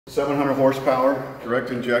700 horsepower, direct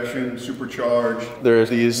injection, supercharged. There's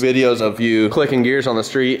these videos of you clicking gears on the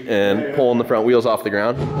street and pulling the front wheels off the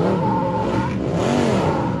ground.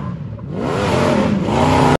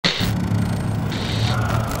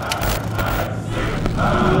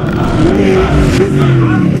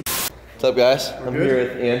 What's up, guys? I'm here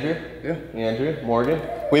with Andrew. Yeah. Andrew Morgan.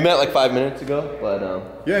 We met like 5 minutes ago,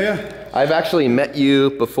 but Yeah. I've actually met you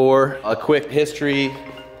before. A quick history.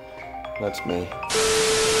 That's me.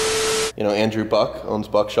 You know, Andrew Buck owns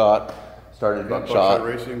Buckshot. Started Buckshot.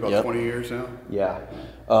 Racing, about 20 years now. Yeah.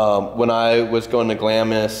 When I was going to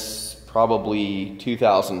Glamis, probably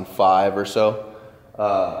 2005 or so,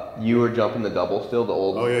 you were jumping the double still, the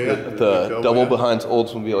old, the double behind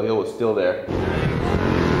Oldsmobile Hill was still there.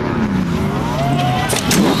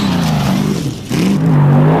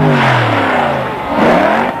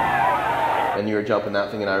 And you were jumping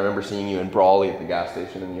that thing, and I remember seeing you in Brawley at the gas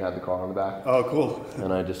station, and you had the car on the back. Oh, cool.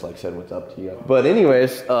 And I just like said what's up to you. But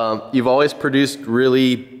anyways, you've always produced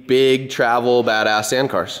really big, travel, badass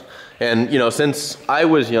sand cars. And you know, since I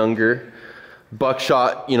was younger,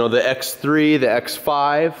 Buckshot, you know, the X3, the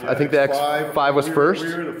X5, Yeah, I think the X5 was first.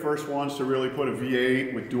 We were the first ones to really put a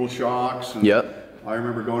V8 with dual shocks. And I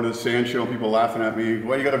remember going to the sand show and people laughing at me,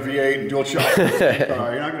 well, you got a V8 and dual shocks in the same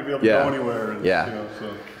car. You're not going to be able to go anywhere. And, you know,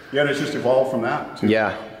 so. Yeah, and it's just evolved from that. To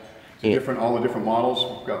all the different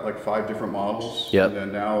models. We've got like 5 different models. And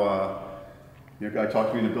then now, a guy talked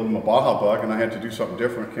to me into building a Baja bug, and I had to do something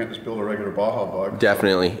different. Can't just build a regular Baja bug.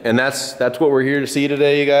 Definitely, and that's what we're here to see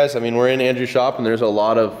today, you guys. I mean, we're in Andrew's shop, and there's a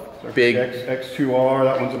lot of big X2R.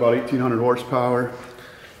 That one's about 1,800 horsepower.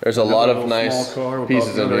 There's a lot of nice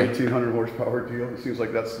pieces in here. 1,800 horsepower deal. It seems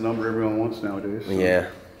like that's the number everyone wants nowadays. So. Yeah,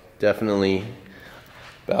 definitely.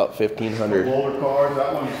 About 1,500. Older cars.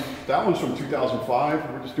 That one's from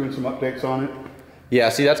 2005. We're just doing some updates on it. Yeah,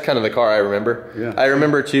 see, that's kind of the car I remember. Yeah. I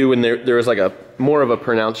remember too when there was like a more of a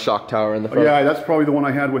pronounced shock tower in the front. Yeah, that's probably the one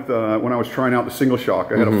I had with when I was trying out the single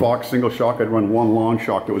shock. I had a Fox single shock. I'd run one long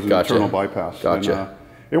shock that was an internal bypass. Gotcha. And,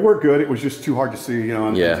 it worked good. It was just too hard to see, you know.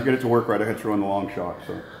 And to get it to work right, I had to run the long shock.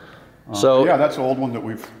 So yeah, that's an old one that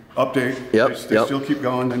we've updated. They still keep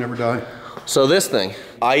going. They never die. So this thing,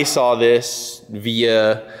 I saw this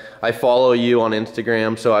via, I follow you on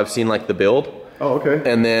Instagram, so I've seen like the build. Oh, okay.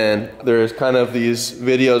 And then there's kind of these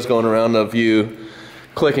videos going around of you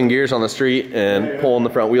clicking gears on the street and pulling the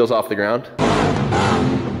front wheels off the ground.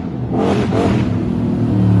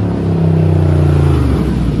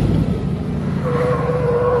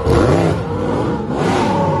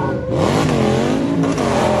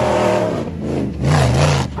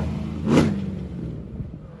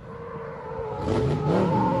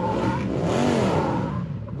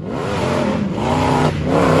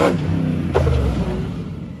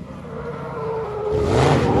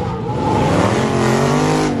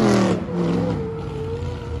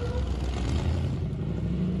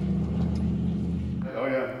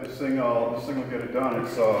 This thing will get it done.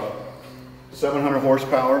 It's 700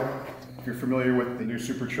 horsepower. If you're familiar with the new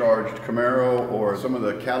supercharged Camaro or some of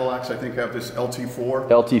the Cadillacs, I think have this LT4.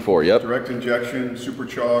 LT4, yep. Direct injection,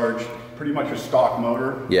 supercharged, pretty much a stock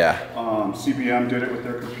motor. Yeah. CBM did it with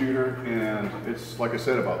their computer, and it's, like I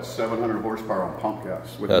said, about 700 horsepower on pump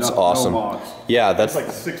gas. With that's awesome. No mods. Yeah, that's like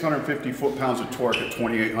 650 foot-pounds of torque at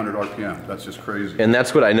 2,800 RPM. That's just crazy. And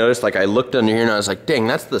that's what I noticed. Like I looked under here and I was like, dang,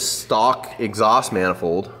 that's the stock exhaust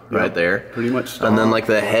manifold right there. Pretty much stock. And then like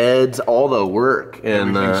the heads, all the work,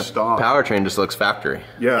 and the powertrain just looks factory.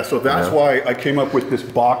 Yeah, so that's why I came up with this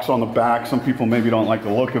box on the back. Some people maybe don't like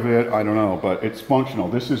the look of it. I don't know, but it's functional.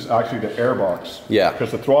 This is actually the air box. Yeah.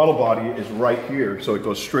 Because the throttle body is right here, so it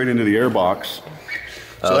goes straight into the air box.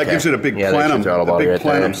 So that gives it a big plenum,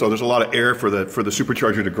 so there's a lot of air for the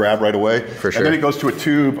supercharger to grab right away. For sure. And then it goes to a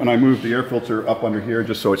tube, and I move the air filter up under here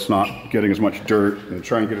just so it's not getting as much dirt and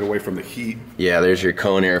try and get it away from the heat. Yeah, there's your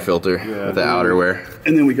cone air filter with the outerwear.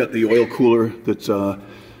 And then we got the oil cooler that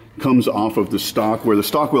comes off of the stock, where the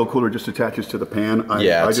stock oil cooler just attaches to the pan.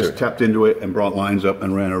 I just tapped into it and brought lines up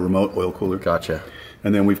and ran a remote oil cooler. Gotcha.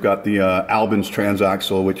 And then we've got the Albin's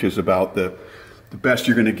transaxle, which is about the best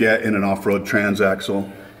you're going to get in an off-road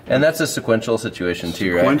transaxle. And that's a sequential situation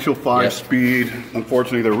too, right? Sequential 5-speed.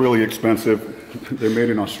 Unfortunately, they're really expensive. They're made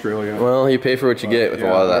in Australia. Well, you pay for what you get with a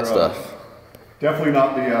lot of that stuff. Definitely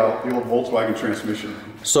not the old Volkswagen transmission.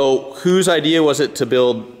 So whose idea was it to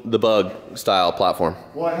build the Bug style platform?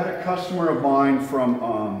 Well, I had a customer of mine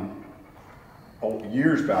from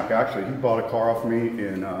years back, actually. He bought a car off me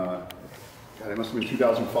in, it must have been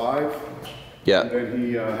 2005. Yeah. And then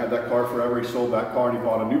he had that car forever. He sold that car and he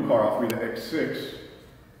bought a new car off me, the X6.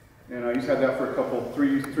 And he's had that for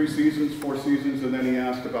three seasons, 4 seasons, and then he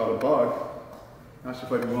asked about a Bug. asked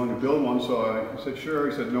if I'd be willing to build one, so I said sure.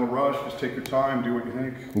 He said no rush, just take your time, do what you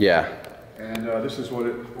think. Yeah. And this is what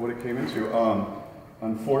it came into.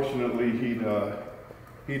 Unfortunately,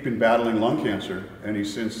 he'd been battling lung cancer, and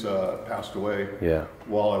he's since passed away. Yeah.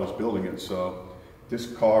 While I was building it. So this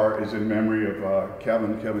car is in memory of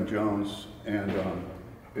Kevin Jones, and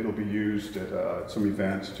it'll be used at some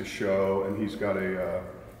events to show. And he's got a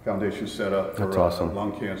foundation set up for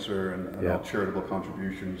lung cancer and all charitable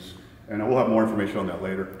contributions. And we'll have more information on that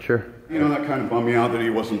later. Sure. You know, that kind of bummed me out that he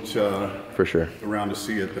wasn't for sure around to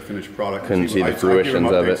see it, the finished product. Couldn't see the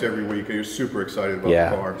fruitions of it. Every week, and he was super excited about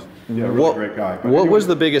the cars. Yeah, really great guy. But what was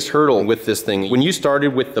the biggest hurdle with this thing? When you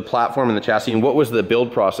started with the platform and the chassis, what was the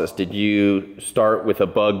build process? Did you start with a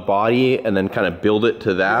bug body and then kind of build it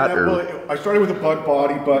to that? Yeah, well, I started with a bug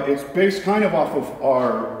body, but it's based kind of off of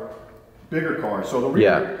our bigger cars. So the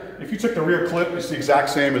rear, if you took the rear clip, it's the exact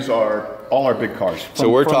same as all our big cars. So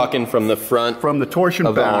we're talking from the front, from the torsion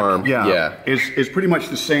of back, the arm. is pretty much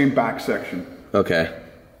the same back section. Okay.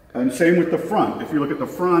 And same with the front. If you look at the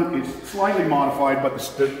front, it's slightly modified, but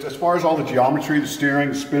as far as all the geometry, the steering,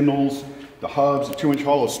 the spindles, the hubs, the 2-inch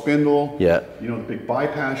hollow spindle, you know, the big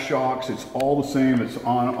bypass shocks, it's all the same. It's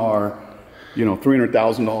on our, you know,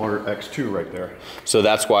 $300,000 X2 right there. So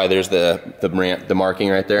that's why there's the marking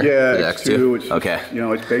right there? Yeah, the X2. It's, okay. You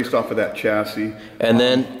know, it's based off of that chassis. And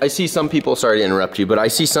then I see some people, sorry to interrupt you, but I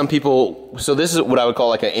see some people, so this is what I would call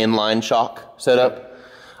like an inline shock setup.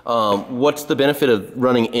 What's the benefit of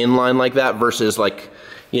running inline like that versus like,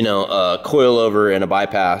 you know, a coilover and a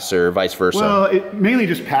bypass or vice versa? Well, mainly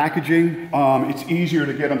just packaging. It's easier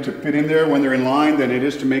to get them to fit in there when they're in line than it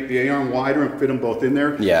is to make the A-arm wider and fit them both in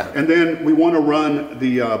there. Yeah. And then we want to run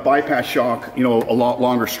the bypass shock, you know, a lot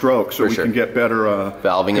longer stroke so we can get better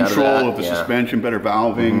valving control of the suspension, better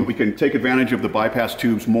valving. We can take advantage of the bypass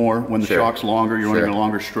tubes more when the shock's longer, you're running a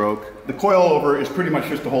longer stroke. The coilover is pretty much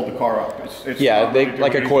just to hold the car up. It's really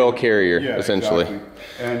like a coil carrier, essentially.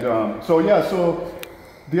 Exactly. And so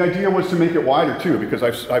the idea was to make it wider too, because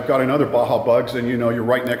I've got another Baja Bugs, and you know, you're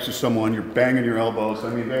right next to someone, you're banging your elbows. I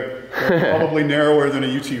mean, they're probably narrower than a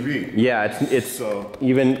UTV. Yeah, it's so,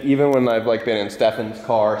 even when I've like been in Stefan's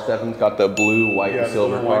car, Stefan's got the blue, white, and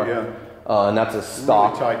silver car. And that's a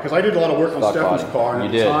stock. Really tight, because I did a lot of work on Stefan's car, and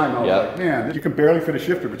at the time I was like, man, you can barely fit a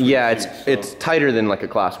shifter between it's tighter than like a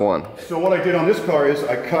Class 1. So what I did on this car is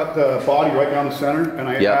I cut the body right down the center, and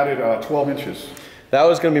I added 12 inches. That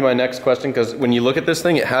was going to be my next question, because when you look at this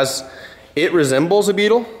thing, it resembles a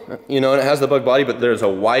Beetle, you know, and it has the bug body, but there's a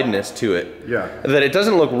wideness to it. Yeah. That it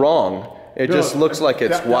doesn't look wrong. It just looks like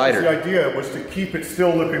it's wider. The idea was to keep it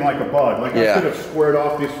still looking like a bug. Like I could have squared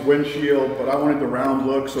off this windshield, but I wanted the round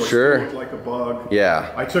look so it still looked like a bug.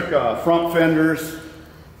 Yeah. I took front fenders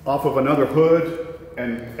off of another hood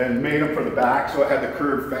and made them for the back, so I had the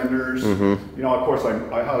curved fenders. You know, of course,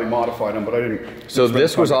 I highly modified them, but I didn't. So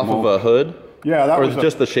this was off of a hood? Yeah, that was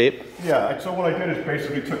just the shape? Yeah, so what I did is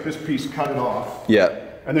basically took this piece, cut it off. Yeah.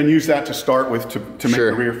 And then use that to start with to make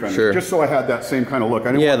the rear fender. Just so I had that same kind of look.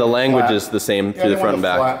 I didn't want the language is the same through the front and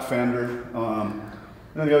back. Flat fender.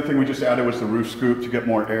 And the other thing we just added was the roof scoop to get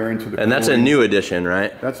more air into the And that's a new addition,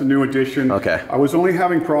 right? That's a new addition. Okay. I was only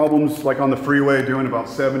having problems like on the freeway doing about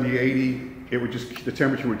 70, 80. It would just, the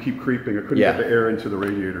temperature would keep creeping. I couldn't get the air into the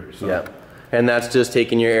radiator. So. Yeah. And that's just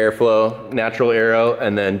taking your airflow, natural aero,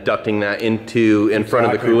 and then ducting that in front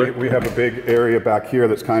of the cooler? We have a big area back here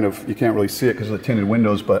that's kind of, you can't really see it because of the tinted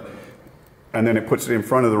windows, and then it puts it in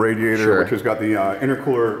front of the radiator, which has got the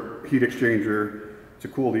intercooler heat exchanger to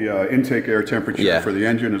cool the intake air temperature for the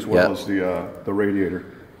engine as well as the radiator.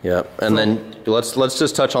 Yeah, and then let's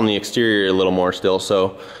just touch on the exterior a little more still.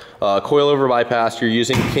 So coilover bypass, you're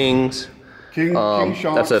using Kings. King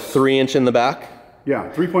shocks. That's a 3-inch in the back?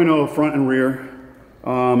 Yeah, 3.0 front and rear.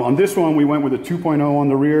 On this one, we went with a 2.0 on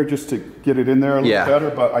the rear just to get it in there a little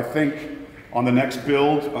better, but I think on the next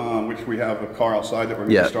build, which we have a car outside that we're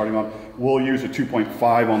going to be starting on, we'll use a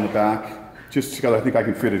 2.5 on the back, just because I think I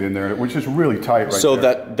can fit it in there, which is really tight right there. So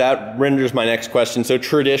that renders my next question. So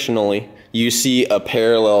traditionally, you see a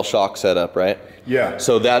parallel shock setup, right? Yeah.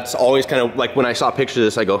 So that's always kind of, like when I saw pictures of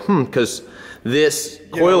this, I go, because this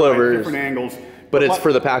coilover different angles. But it's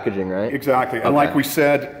for the packaging, right? Exactly. And like we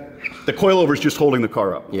said, the coilover is just holding the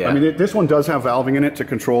car up. Yeah. I mean, this one does have valving in it to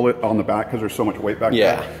control it on the back because there's so much weight back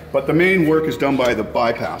there. But the main work is done by the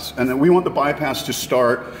bypass. And then we want the bypass to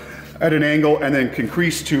start at an angle and then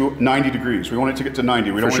increase to 90 degrees. We want it to get to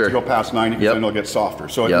 90. We don't want it to go past 90 because then it'll get softer.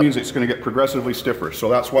 So it means it's going to get progressively stiffer. So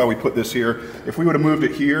that's why we put this here. If we would have moved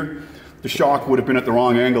it here, the shock would have been at the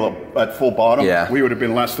wrong angle at full bottom. Yeah. We would have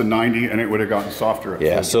been less than 90 and it would have gotten softer.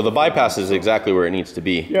 Yeah, so the bypass is exactly where it needs to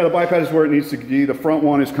be. Yeah, the bypass is where it needs to be. The front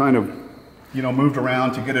one is kind of you know, moved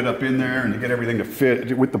around to get it up in there and to get everything to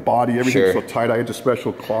fit with the body. Everything's so tight. I had the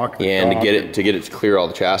special clock. Yeah, and to get it to clear all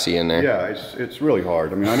the chassis in there. Yeah, it's really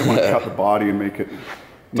hard. I mean, I didn't want to cut the body and make it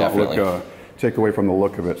not look, take away from the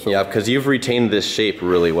look of it. So yeah, because you've retained this shape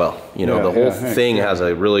really well. You know, the whole thing has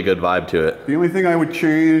a really good vibe to it. The only thing I would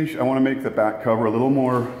change, I want to make the back cover a little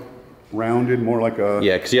more rounded, more like a...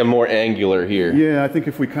 Yeah, because you have more angular here. Yeah, I think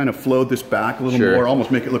if we kind of flowed this back a little more,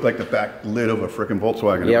 almost make it look like the back lid of a frickin'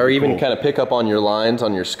 Volkswagen. Yeah, or even kind of pick up on your lines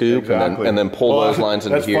on your scoop and then pull those lines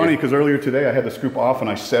into here. That's funny, because earlier today I had the scoop off and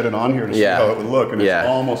I set it on here to see how it would look, and it's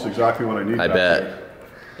almost exactly what I need. I bet.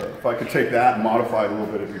 If I could take that and modify it a little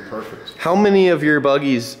bit, it'd be perfect. How many of your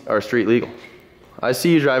buggies are street legal? I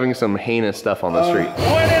see you driving some heinous stuff on the street.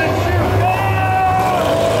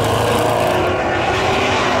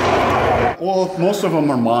 Well, most of them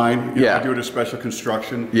are mine. You know, I do it as special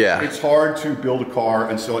construction. Yeah. It's hard to build a car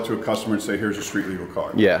and sell it to a customer and say, here's a street legal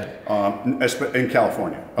car. Yeah. In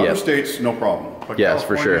California. Other states, no problem. But yes,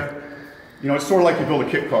 for sure. You know, it's sort of like you build a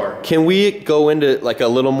kit car. Can we go into like a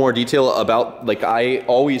little more detail about, like, I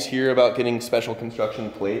always hear about getting special construction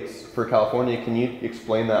plates for California. Can you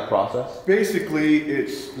explain that process? Basically,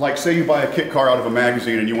 it's like, say you buy a kit car out of a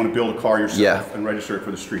magazine and you want to build a car yourself and register it for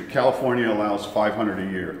the street. California allows 500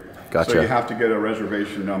 a year. Gotcha. So you have to get a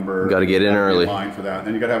reservation number. Got to get in early. Line for that. And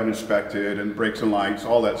then you got to have it inspected and brakes and lights,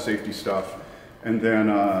 all that safety stuff. And then.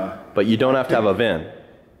 But you don't have to have a VIN.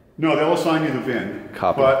 No, they'll assign you the VIN.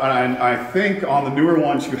 Copy. But I think on the newer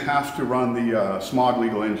ones you have to run the smog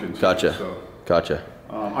legal engines. Gotcha. So, gotcha.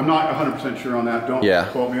 I'm not 100% sure on that. Don't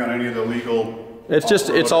quote me on any of the legal.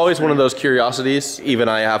 It's always one of those curiosities. Even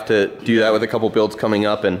I have to do that with a couple builds coming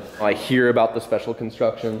up, and I hear about the special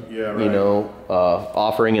construction, you know,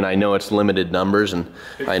 offering, and I know it's limited numbers, and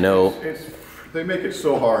I know they make it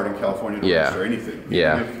so hard in California to register anything.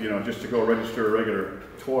 Yeah. If, you know, just to go register a regular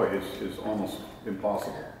toy is almost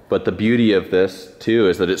impossible. But the beauty of this too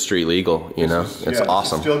is that it's street legal. You know, it's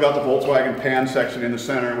awesome. Still got the Volkswagen pan section in the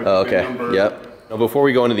center with the VIN number. Yep. Now, before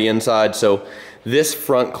we go into the inside, so this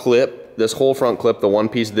front clip. This whole front clip, the one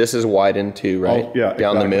piece, this is widened too, right? Oh, yeah,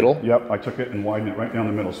 down the middle? Yep, I took it and widened it right down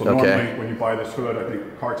the middle. So normally when you buy this hood, I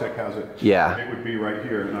think CarTech has it. Yeah. It would be right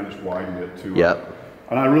here, and I just widened it to. Yep.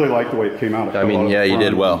 And I really like the way it came out. I mean, yeah, you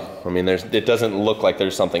did well. I mean, it doesn't look like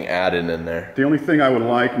there's something added in there. The only thing I would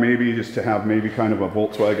like maybe is to have maybe kind of a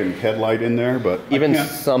Volkswagen headlight in there, but even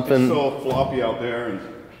something. It's so floppy out there. And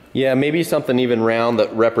yeah, maybe something even round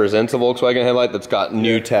that represents a Volkswagen headlight that's got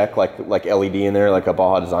new tech, like LED in there, like a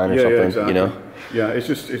Baja design or something. Yeah, exactly. You know. Yeah, it's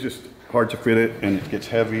just hard to fit it, and it gets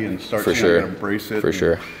heavy and starts to embrace it. For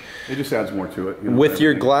sure. It just adds more to it. You know, with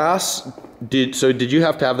your glass, did you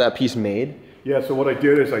have to have that piece made? Yeah. So what I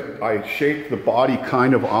did is I shaped the body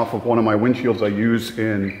kind of off of one of my windshields I use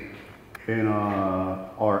in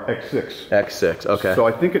our X6. X6. Okay. So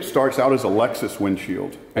I think it starts out as a Lexus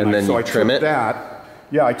windshield, and then you trim it.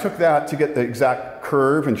 Yeah, I took that to get the exact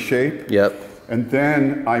curve and shape. Yep. And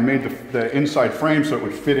then I made the inside frame so it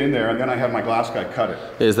would fit in there, and then I had my glass guy cut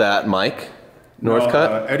it. Is that Mike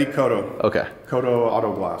Northcutt? Eddie Cotto. Okay. Cotto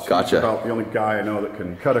Auto Glass. Gotcha. He's about the only guy I know that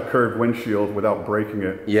can cut a curved windshield without breaking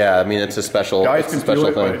it. Yeah, I mean, it's a special Guys can do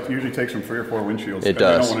it, thing. but it usually takes them 3 or 4 windshields. It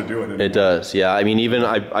does. They don't want to do it anymore. It does, yeah. I mean, even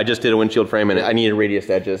I just did a windshield frame, and I needed radius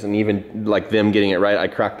edges, and even like them getting it right, I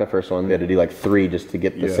cracked the first one. They had to do like 3 just to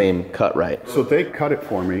get the same cut right. So they cut it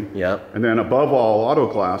for me. Yeah. And then above all,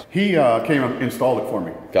 Auto Glass, he came and installed it for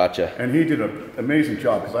me. Gotcha. And he did an amazing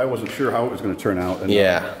job because I wasn't sure how it was going to turn out. And,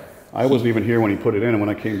 yeah. I wasn't even here when he put it in, and when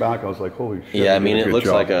I came back, I was like, holy shit. Yeah, I mean, it looks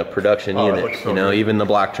like a production unit, so you know, good. even the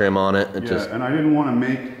black trim on it. And I didn't want to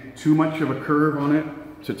make too much of a curve on it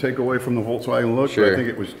to take away from the Volkswagen look, but I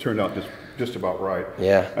think it turned out just about right.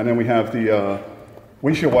 Yeah. And then we have the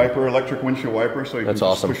windshield wiper, electric windshield wiper, so you can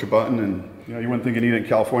just push a button, and you know, you wouldn't think you need it in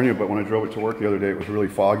California, but when I drove it to work the other day, it was really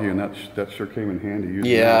foggy, and that sure came in handy.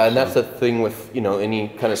 Yeah, and that's the thing with, you know, any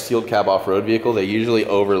kind of sealed cab off-road vehicle, they usually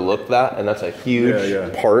overlook that, and that's a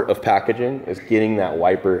huge part of packaging, is getting that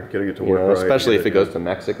wiper, getting it to work right, especially if it goes to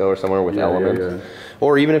Mexico or somewhere with elements.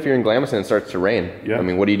 Or even if you're in Glamis and it starts to rain. Yeah. I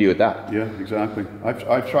mean, what do you do with that? Yeah, exactly.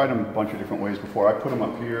 I've tried them a bunch of different ways before. I put them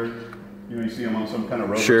up here, you know, you see them on some kind of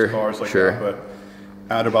road cars like that, but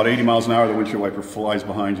at about 80 miles an hour, the windshield wiper flies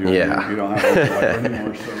behind you. Yeah. You don't have a windshield wiper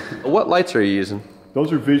anymore. So. What lights are you using?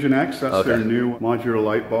 Those are Vision X. That's their new modular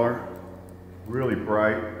light bar. Really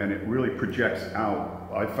bright, and it really projects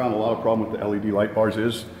out. I found a lot of problem with the LED light bars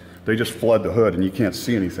is they just flood the hood and you can't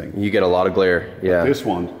see anything. You get a lot of glare. Yeah. But this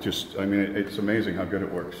one, just, I mean, it's amazing how good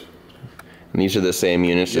it works. And these are the same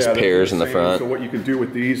units, just pairs in the front. So what you can do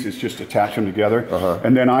with these is just attach them together.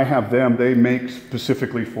 And then I have them, they make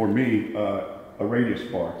specifically for me, radius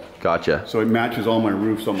bar. Gotcha. So it matches all my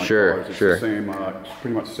roofs on my cars. It's the same, it's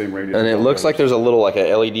pretty much the same radius. And it looks like there's a little like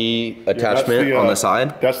a LED attachment on the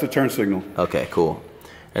side. That's the turn signal. Okay, cool.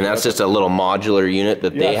 And that's just a little modular unit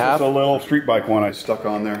that they have? Yeah, it's a little street bike one I stuck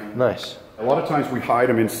on there. Nice. A lot of times we hide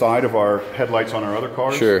them inside of our headlights on our other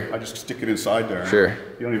cars. Sure. I just stick it inside there. Sure.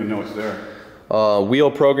 You don't even know it's there. Wheel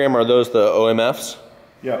program, are those the OMFs?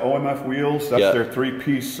 Yeah, OMF wheels. That's their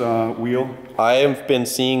 3-piece wheel. I have been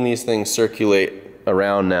seeing these things circulate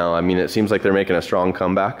around now. I mean, it seems like they're making a strong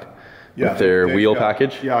comeback with their wheel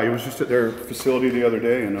package. Yeah, I was just at their facility the other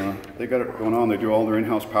day, and they got it going on. They do all their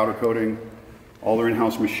in-house powder coating, all their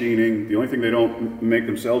in-house machining. The only thing they don't make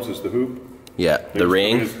themselves is the hoop. Yeah, the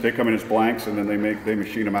ring. They come in as blanks, and then they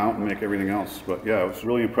machine them out and make everything else. But yeah, I was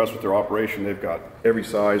really impressed with their operation. They've got every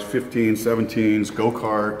size, 15s, 17s,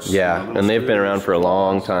 go-karts. Yeah, and they've been around for a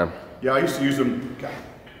long time. Yeah, I used to use them, God,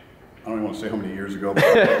 I don't even want to say how many years ago, but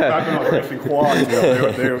back when I was racing quads,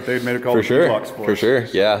 they made it called the Deluxe Sports. For sure,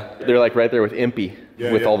 yeah. They're like right there with Impy,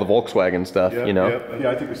 with all the Volkswagen stuff, you know? Yeah,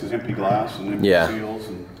 I think this is Impy glass and Impy seals,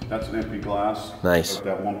 and that's an Impy glass. Nice. But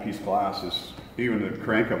that one-piece glass is, even the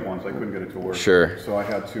crank-up ones, I couldn't get it to work. Sure. So I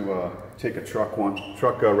had to take a truck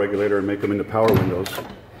regulator and make them into power windows.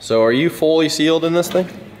 So are you fully sealed in this thing?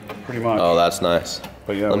 Pretty much. Oh, that's nice.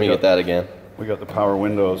 But yeah, let me get that again. We got the power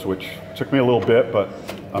windows, which took me a little bit, but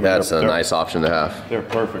I mean, that's a nice option to have. They're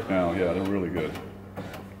perfect now. Yeah, they're really good.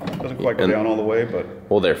 Doesn't quite go down all the way, but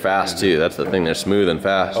well, they're fast too. That's the thing. They're smooth and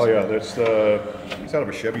fast. Oh yeah, it's out of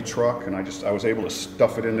a Chevy truck, and I was able to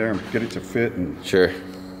stuff it in there and get it to fit. And sure.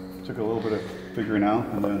 Took a little bit of figuring out,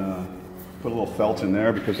 and then put a little felt in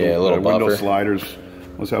there because a little window sliders.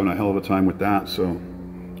 I was having a hell of a time with that, so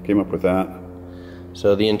came up with that.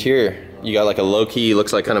 So the interior, you got like a low key,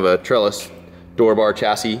 looks like kind of a trellis door bar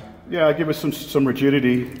chassis. Yeah, I give us some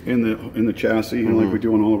rigidity in the chassis, you know, like we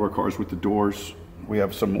do on all of our cars with the doors. We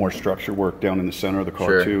have some more structure work down in the center of the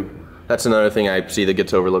car too. That's another thing I see that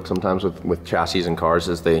gets overlooked sometimes with chassis and cars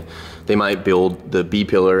is they might build the B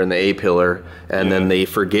pillar and the A pillar, and then they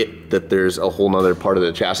forget that there's a whole nother part of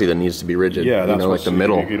the chassis that needs to be rigid. Yeah, that's like the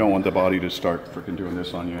middle. You don't want the body to start freaking doing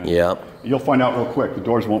this on you. Yeah. You'll find out real quick. The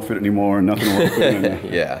doors won't fit anymore, and nothing will fit in there.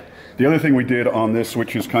 Yeah. The other thing we did on this,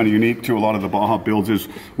 which is kind of unique to a lot of the Baja builds, is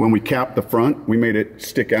when we capped the front, we made it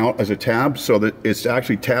stick out as a tab so that it's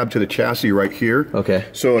actually tabbed to the chassis right here. Okay.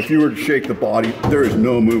 So if you were to shake the body, there is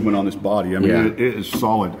no movement on this body. I mean, it is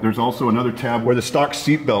solid. There's also another tab where the stock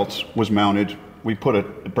seat belts was mounted. We put a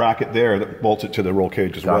bracket there that bolts it to the roll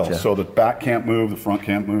cage as well. So the back can't move, the front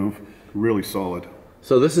can't move. Really solid.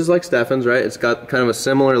 So this is like Stefan's, right? It's got kind of a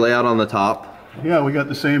similar layout on the top. Yeah, we got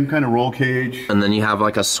the same kind of roll cage. And then you have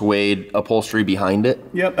like a suede upholstery behind it.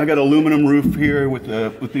 Yep, I got aluminum roof here with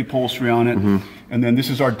the upholstery on it. And then this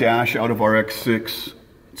is our dash out of our X6.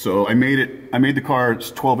 So I made the car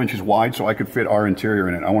 12 inches wide so I could fit our interior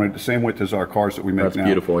in it. I wanted the same width as our cars that we make now. That's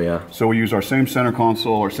beautiful, yeah. So we use our same center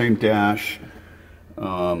console, our same dash,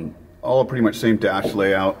 all pretty much same dash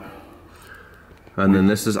layout. And then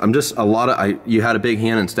this is, you had a big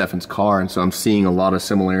hand in Stefan's car, and so I'm seeing a lot of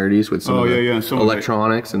similarities with some of the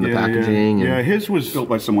electronics and the packaging. Yeah, his was built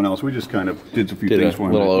by someone else. We just kind of did a few things for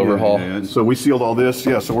him. A little overhaul. So we sealed all this.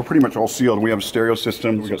 Yeah, so we're pretty much all sealed. We have a stereo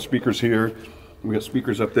system. We got speakers here. We got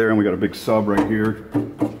speakers up there, and we got a big sub right here.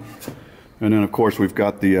 And then, of course, we've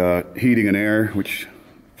got the heating and air, which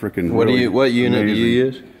freaking what unit do you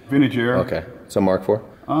use? Vintage Air. Okay, so Mark IV?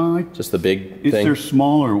 Just the big thing? Their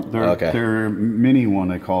smaller, their mini one,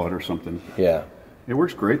 they call it, or something. Yeah. It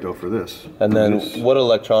works great, though, for this. And then what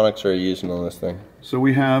electronics are you using on this thing? So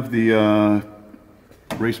we have the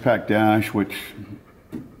Race Pack Dash, which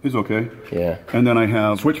is okay. Yeah. And then I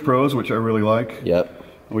have Switch Pros, which I really like. Yep.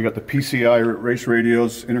 We got the PCI race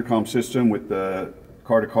radios intercom system with the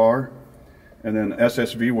car-to-car. And then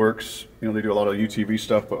SSV Works, you know, they do a lot of UTV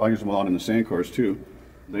stuff, but I use them a lot in the sand cars, too.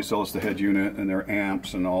 They sell us the head unit and their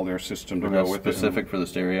amps and all their system to go with it. Specific for the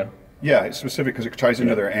stereo? Yeah, it's specific because it ties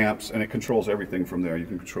into their amps and it controls everything from there. You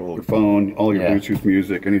can control your phone, all your Bluetooth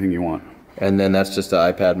music, anything you want. And then that's just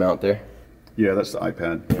an iPad mount there? Yeah, that's the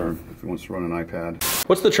iPad, or if you want to run an iPad.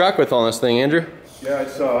 What's the track width on this thing, Andrew? Yeah,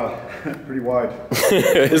 it's pretty wide.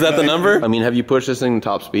 Is that the number? I mean, have you pushed this thing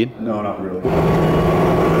top speed? No, not really.